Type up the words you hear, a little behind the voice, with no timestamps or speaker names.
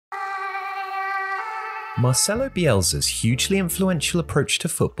Marcelo Bielsa's hugely influential approach to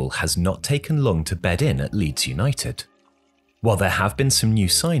football has not taken long to bed in at Leeds United. While there have been some new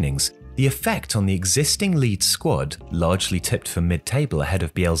signings, the effect on the existing Leeds squad, largely tipped for mid-table ahead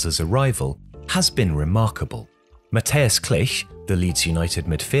of Bielsa's arrival, has been remarkable. Matthäus Klich, the Leeds United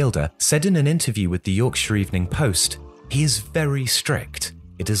midfielder, said in an interview with the Yorkshire Evening Post, "He is very strict.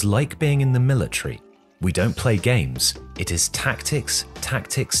 It is like being in the military. We don't play games. It is tactics,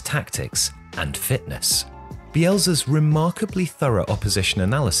 tactics, tactics, and fitness." Bielsa's remarkably thorough opposition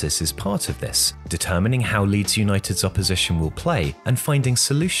analysis is part of this, determining how Leeds United's opposition will play and finding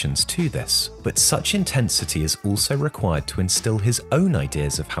solutions to this. But such intensity is also required to instill his own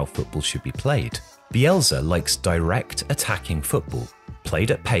ideas of how football should be played. Bielsa likes direct attacking football, played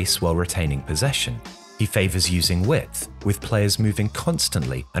at pace while retaining possession. He favours using width, with players moving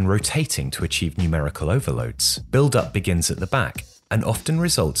constantly and rotating to achieve numerical overloads. Build-up begins at the back, and often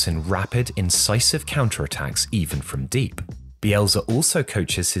results in rapid, incisive counterattacks even from deep. Bielsa also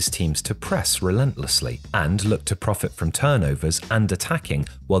coaches his teams to press relentlessly and look to profit from turnovers and attacking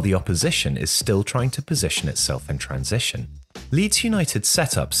while the opposition is still trying to position itself in transition. Leeds United's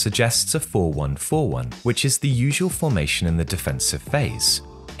setup suggests a 4-1-4-1, which is the usual formation in the defensive phase.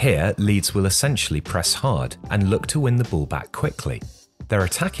 Here, Leeds will essentially press hard and look to win the ball back quickly. Their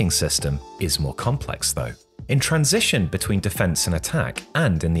attacking system is more complex though. In transition between defence and attack,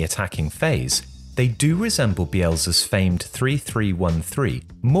 and in the attacking phase, they do resemble Bielsa's famed 3-3-1-3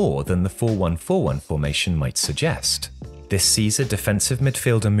 more than the 4-1-4-1 formation might suggest. This sees a defensive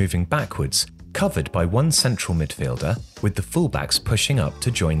midfielder moving backwards, covered by one central midfielder, with the fullbacks pushing up to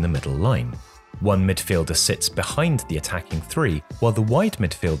join the middle line. One midfielder sits behind the attacking three, while the wide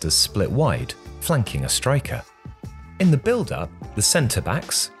midfielders split wide, flanking a striker. In the build-up, the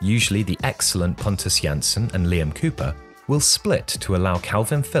centre-backs, usually the excellent Pontus Jansson and Liam Cooper, will split to allow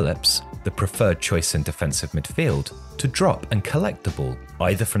Calvin Phillips, the preferred choice in defensive midfield, to drop and collect the ball,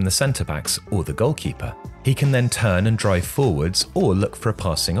 either from the centre-backs or the goalkeeper. He can then turn and drive forwards or look for a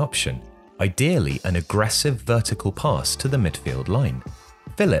passing option, ideally an aggressive vertical pass to the midfield line.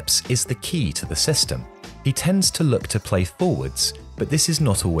 Phillips is the key to the system. He tends to look to play forwards, but this is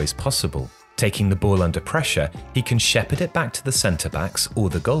not always possible. Taking the ball under pressure, he can shepherd it back to the centre-backs or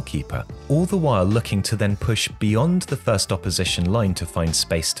the goalkeeper, all the while looking to then push beyond the first opposition line to find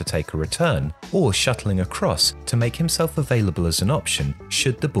space to take a return, or shuttling across to make himself available as an option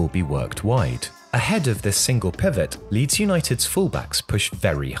should the ball be worked wide. Ahead of this single pivot, Leeds United's fullbacks push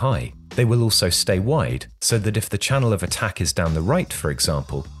very high. They will also stay wide, so that if the channel of attack is down the right, for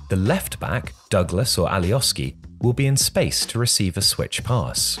example, the left back, Douglas or Alioski, will be in space to receive a switch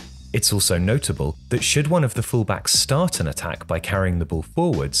pass. It's also notable that should one of the fullbacks start an attack by carrying the ball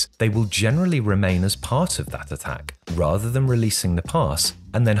forwards, they will generally remain as part of that attack, rather than releasing the pass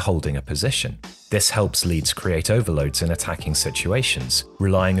and then holding a position. This helps Leeds create overloads in attacking situations,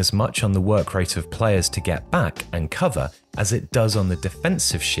 relying as much on the work rate of players to get back and cover as it does on the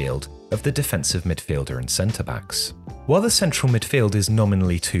defensive shield of the defensive midfielder and centre-backs. While the central midfield is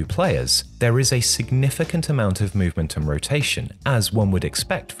nominally two players, there is a significant amount of movement and rotation, as one would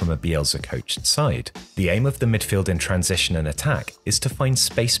expect from a Bielsa-coached side. The aim of the midfield in transition and attack is to find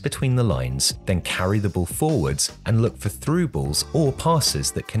space between the lines, then carry the ball forwards and look for through balls or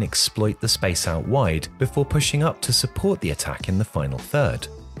passes that can exploit the space out wide before pushing up to support the attack in the final third.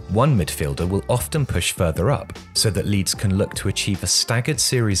 One midfielder will often push further up, so that Leeds can look to achieve a staggered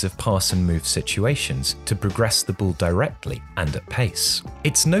series of pass and move situations to progress the ball directly and at pace.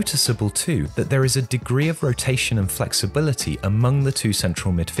 It's noticeable too that there is a degree of rotation and flexibility among the two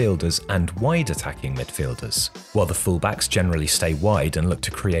central midfielders and wide attacking midfielders. While the fullbacks generally stay wide and look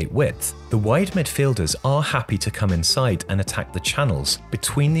to create width, the wide midfielders are happy to come inside and attack the channels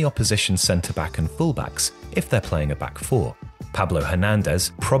between the opposition centre-back and fullbacks if they're playing a back four. Pablo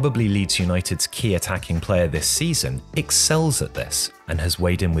Hernandez, probably Leeds United's key attacking player this season, excels at this and has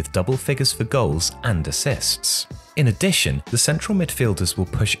weighed in with double figures for goals and assists. In addition, the central midfielders will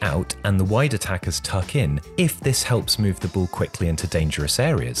push out and the wide attackers tuck in if this helps move the ball quickly into dangerous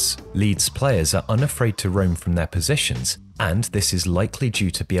areas. Leeds players are unafraid to roam from their positions, and this is likely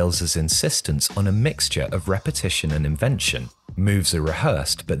due to Bielsa's insistence on a mixture of repetition and invention. Moves are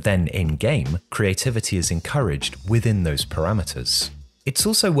rehearsed, but then in-game, creativity is encouraged within those parameters. It's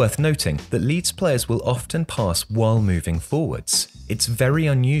also worth noting that Leeds players will often pass while moving forwards. It's very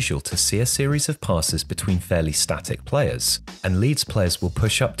unusual to see a series of passes between fairly static players, and Leeds players will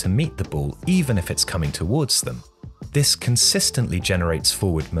push up to meet the ball even if it's coming towards them. This consistently generates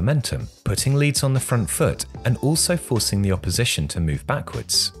forward momentum, putting Leeds on the front foot and also forcing the opposition to move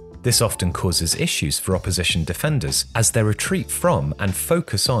backwards. This often causes issues for opposition defenders, as their retreat from and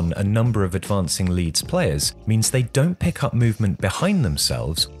focus on a number of advancing Leeds players means they don't pick up movement behind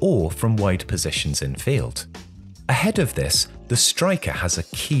themselves or from wide positions in field. Ahead of this, the striker has a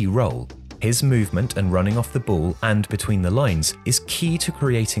key role. His movement and running off the ball and between the lines is key to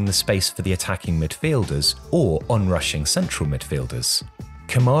creating the space for the attacking midfielders or on-rushing central midfielders.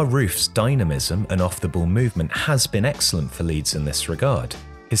 Kemar Roof's dynamism and off-the-ball movement has been excellent for Leeds in this regard.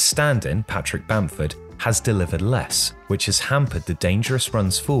 His stand-in, Patrick Bamford, has delivered less, which has hampered the dangerous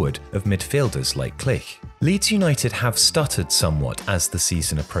runs forward of midfielders like Klich. Leeds United have stuttered somewhat as the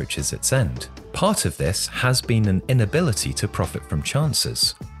season approaches its end. Part of this has been an inability to profit from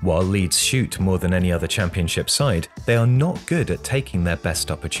chances. While Leeds shoot more than any other Championship side, they are not good at taking their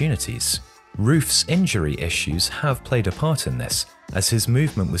best opportunities. Roof's injury issues have played a part in this, as his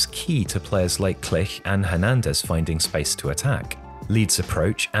movement was key to players like Klich and Hernandez finding space to attack. Leeds'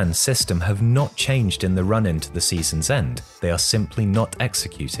 approach and system have not changed in the run-in to the season's end, they are simply not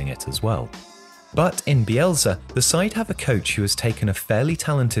executing it as well. But in Bielsa, the side have a coach who has taken a fairly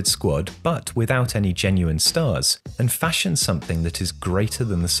talented squad but without any genuine stars, and fashioned something that is greater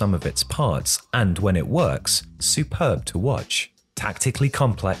than the sum of its parts and, when it works, superb to watch. Tactically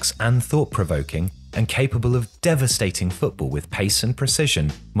complex and thought-provoking, and capable of devastating football with pace and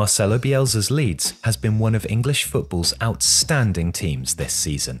precision, Marcelo Bielsa's Leeds has been one of English football's outstanding teams this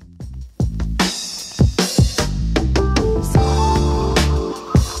season.